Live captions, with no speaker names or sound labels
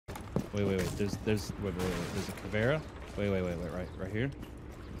Wait. There's There's a Caveira. Wait. Right here.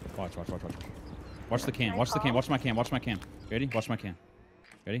 Watch. Watch the can. Watch my can. Watch my can. Ready? Watch my can.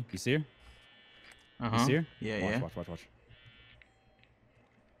 Ready? You see her? You see her? Yeah. Watch.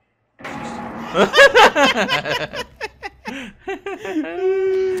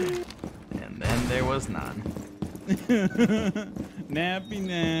 And then there was none. Nappy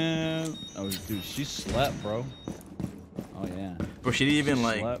nap. Oh, dude, she slept, bro. Oh yeah. Bro, she didn't even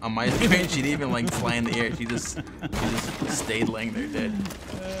like on my screen. She didn't even like fly in the air. She just stayed laying there dead.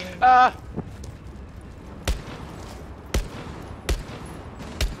 Ah!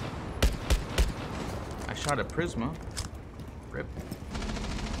 I shot a Prisma. Rip.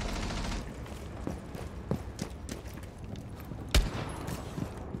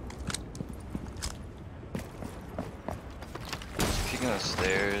 Peeking on the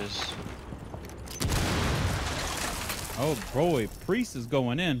stairs. Oh boy, Priest is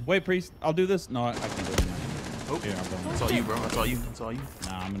going in. Wait, Priest, I'll do this. No, I can't do it. Oh, here, I'm going. that's all you, bro. That's all you.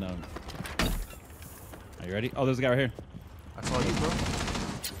 Nah, I'm gonna. Are you ready? Oh, there's a guy right here. That's all you, bro.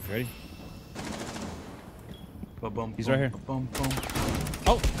 You ready? Ba-bum, He's right here. Ba-bum, bum.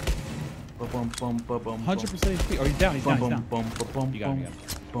 Oh, Ba-bum, bum, ba-bum, 100% HP. Oh, he's down. He's down. bum, He's down. bum, ba-bum, You got him.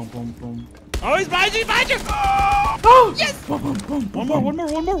 bum, bum, bum. Oh, he's behind you! Behind you! Oh, yes! Bum, bum, bum, One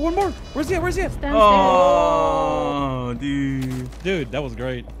more. Where's he at? Oh, dude. Dude, that was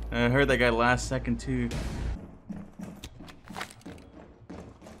great. I heard that guy last second too.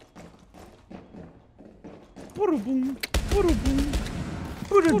 Why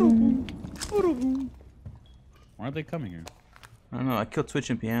aren't they coming here? I don't know. I killed Twitch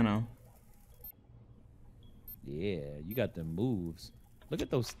and Piano. Yeah, you got them moves. Look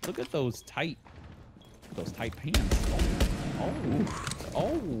at those tight pants.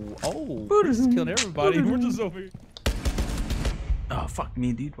 Oh. This is killing everybody. We're just over here. Oh, fuck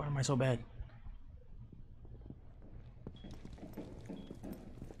me, dude. Why am I so bad?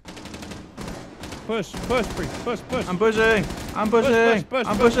 Push. I'm pushing. Push. I'm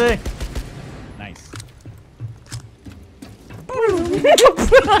pushing. Nice.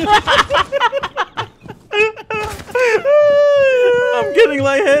 I'm getting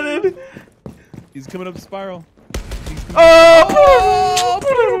lightheaded. He's coming up the spiral. Oh!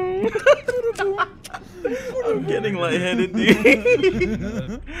 I'm getting lightheaded,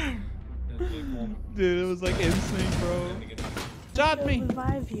 dude. Dude, it was like insane, bro. Shot me.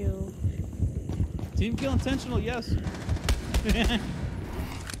 Revive you. Team kill intentional, yes.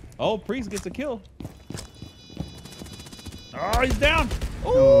 Oh, Priest gets a kill. Oh, he's down.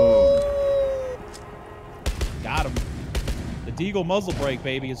 Ooh. Got him. The DEAGLE muzzle brake,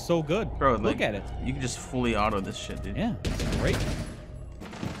 baby, is so good. Bro, look like, at it. You can just fully auto this shit, dude. Yeah, it's great.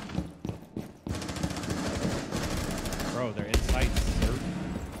 Bro, they're inside certain.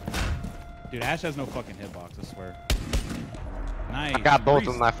 Dude, Ash has no fucking hitbox, I swear. Nice. I got both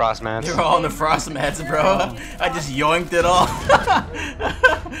of my frost mats. They're all on the frost mats, bro. I just yoinked it all.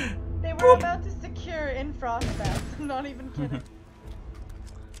 They were about to secure in frost mats. I'm not even kidding.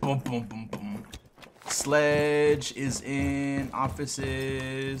 Boom, boom, boom, boom. Sledge is in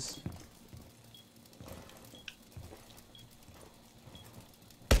offices.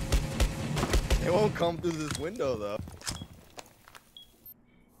 They won't come through this window though.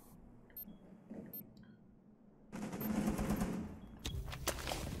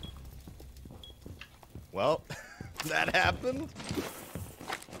 Well, that happened.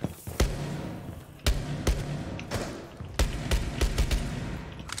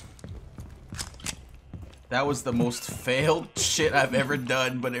 That was the most failed shit I've ever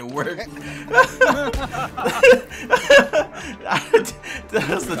done, but it worked. That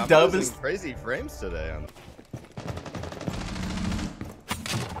was the dumbest. Crazy frames today.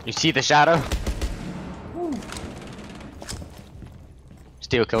 You see the shadow?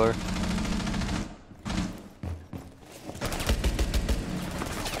 Steel killer.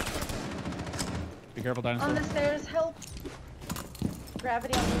 Be careful, dinosaur. On the stairs, help.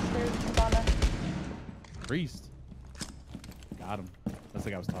 Gravity on the stairs, Cabana. Priest. Got him. That's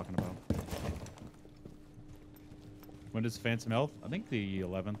the guy I was talking about. When does Phantom Health? I think the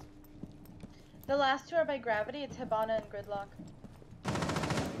 11th. The last two are by Gravity. It's Hibana and Gridlock.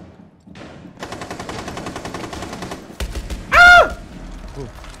 Ah!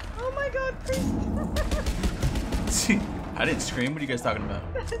 Oh my god, Priest! I didn't scream. What are you guys talking about?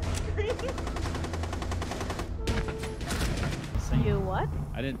 You what?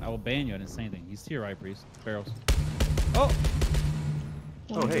 I will ban you. I didn't say anything. He's to your right, Priest. Barrels. Oh!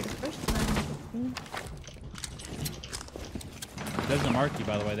 Oh, hey. It doesn't mark you,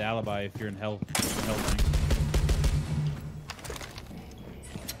 by the way, the alibi, if you're in hell. The hell thing.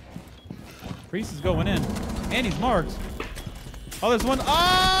 Priest is going in. And he's marked. Oh, there's one.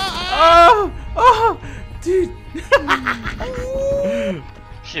 Oh, dude.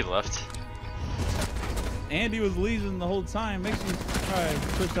 She left. Andy was Legion the whole time. Make sure you subscribe.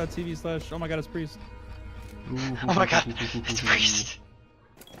 Twitch.tv/. Oh my god, it's Priest. Oh my god, it's Priest.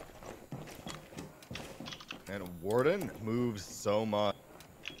 And Warden moves so much.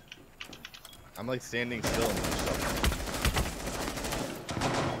 I'm like standing still and just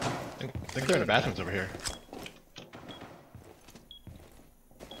I think they're in the bathrooms over here.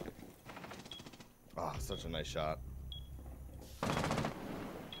 oh, such a nice shot.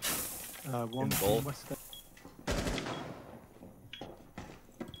 One In from both. west there.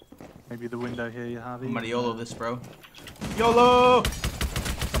 Maybe the window here, you have. I'm gonna YOLO this, bro. YOLO!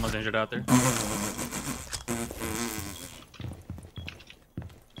 Someone's injured out there.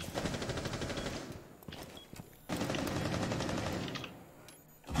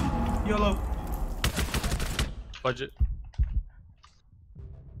 YOLO. Budget.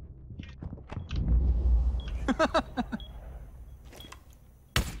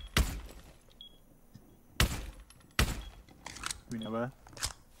 We know where.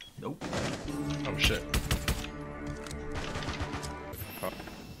 Nope. Oh shit.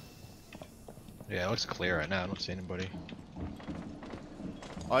 Yeah, it looks clear right now. I don't see anybody.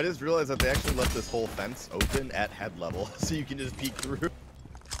 Oh, I just realized that they actually left this whole fence open at head level, so you can just peek through.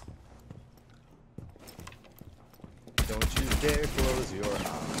 Don't you dare close your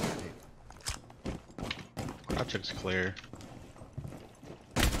eye. Crouch looks clear.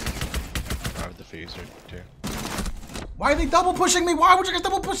 I have the diffuser too. Why are they double pushing me? Why would you guys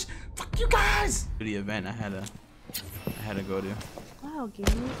double push? Fuck you guys! The event I had to go to. Wow, game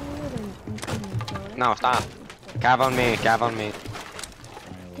mode. No, stop. Cav on me, cav on me.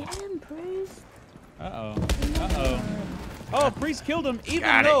 Get him, Priest. Uh-oh. Uh-oh. Oh, Priest killed him even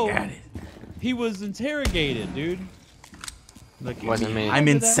Got though it. he was interrogated, dude. Look at Wasn't me. I'm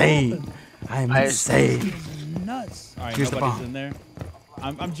How did that insane. happen? I'm insane. Nuts. All right, Here's the nobody's bomb. in there.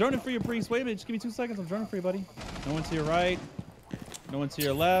 I'm droning for you, Priest. Wait a minute. Just give me 2 seconds. I'm droning for you, buddy. No one to your right. No one to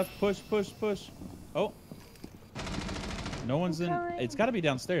your left. Push, push, push. Oh. No one's in. It's got to be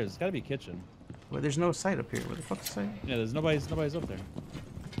downstairs. It's got to be kitchen. Well, there's no sight up here. Where the fuck's the sight? Yeah, there's nobody's up there.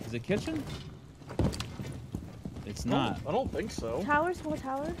 Is it kitchen? It's not. I don't think so. Towers, more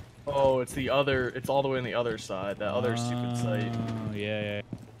towers. Oh, it's the other. It's all the way on the other side. That other stupid site. Oh, yeah.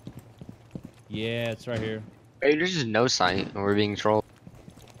 Yeah, it's right here. Hey, there's just no sight, and we're being trolled.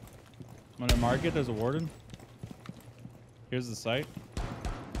 I'm gonna mark it. There's a warden. Here's the site.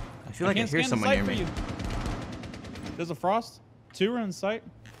 I feel like I can't hear scan the someone site near for me. you. There's a frost. 2 are in sight.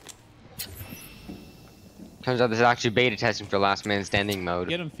 Turns out this is actually beta testing for last man standing mode.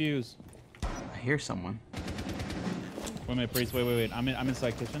 Get him fused. I hear someone. Wait a minute, Priest. Wait. I'm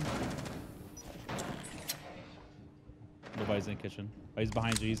inside kitchen. Nobody's in kitchen. Oh, he's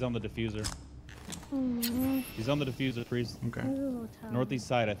behind you. He's on the diffuser. He's on the diffuser, Priest. Okay. Northeast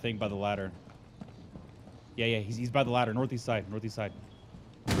side, I think, by the ladder. Yeah. He's by the ladder. Northeast side. Go.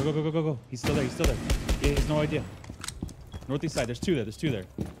 He's still there. He has no idea. Northeast side. There's 2 there.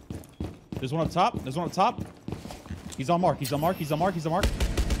 There's one up top. He's on mark.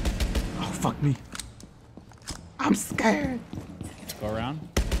 Oh, fuck me. I'm scared. Go around.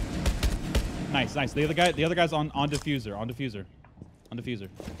 Nice. The other guy's on diffuser.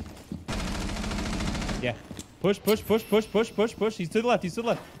 Yeah. Push. He's to the left.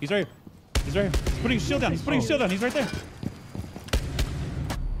 He's right here. He's putting his shield down. He's right there.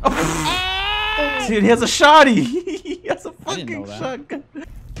 Dude, he has a shotty. He has a I didn't fucking know that. shotgun.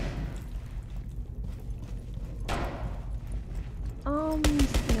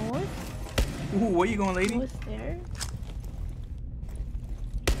 North. Ooh, where you going, lady? North there.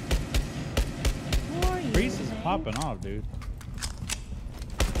 Who are you? Priest is man? popping off, dude.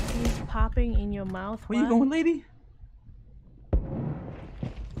 He's popping in your mouth. Where you going, lady?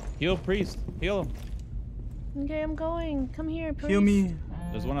 Heal Priest. Heal him. Okay, I'm going. Come here, Priest. Heal me.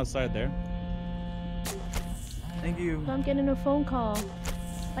 There's one outside there. Thank you. I'm getting a phone call.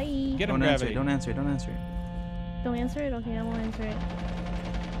 Bye. Get him, Don't answer Gravity. it. Don't answer it. Don't answer it. Don't answer it? Okay, I won't answer it.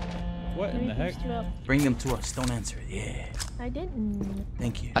 What Let in me the heck? boost you up. Bring them to us. Don't answer it. Yeah. I didn't.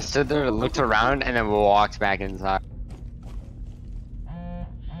 Thank you. I stood there, looked around, and then walked back inside.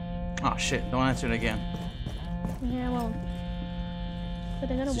 Oh shit. Don't answer it again. Yeah, I won't. But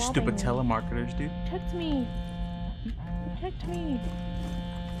they're gonna These wall stupid bang me. telemarketers, dude. Protect me. Protect me.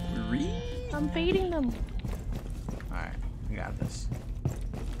 I'm baiting them. Alright. I got this.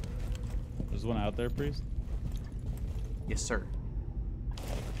 There's one out there, Priest. Yes, sir.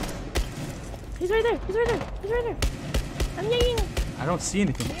 He's right there. I'm yanking him. I don't see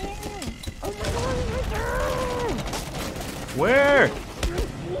anything. Oh, Where?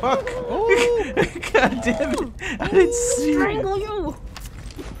 Fuck! God damn it! I didn't see. Strangle you.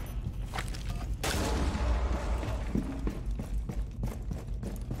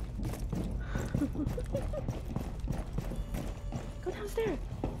 Go downstairs.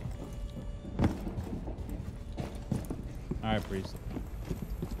 All right, priest.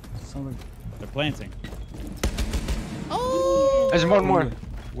 Something. They're planting. There's one more.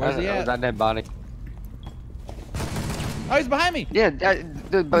 Where's he at? That dead body. Oh, he's behind me. Yeah,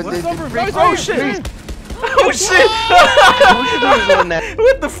 Oh shit! Oh shit!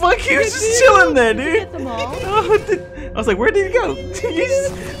 What the fuck? He was just chilling there, dude. Get them all. I was like, where did he go?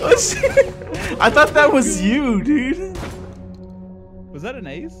 Oh shit! I thought that was you, dude. Was that an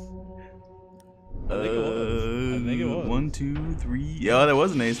ace? I think it was. I think it was. 1, 2, 3. Oh, that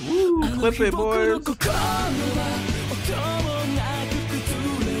was an ace. Woo! Clip it, boys.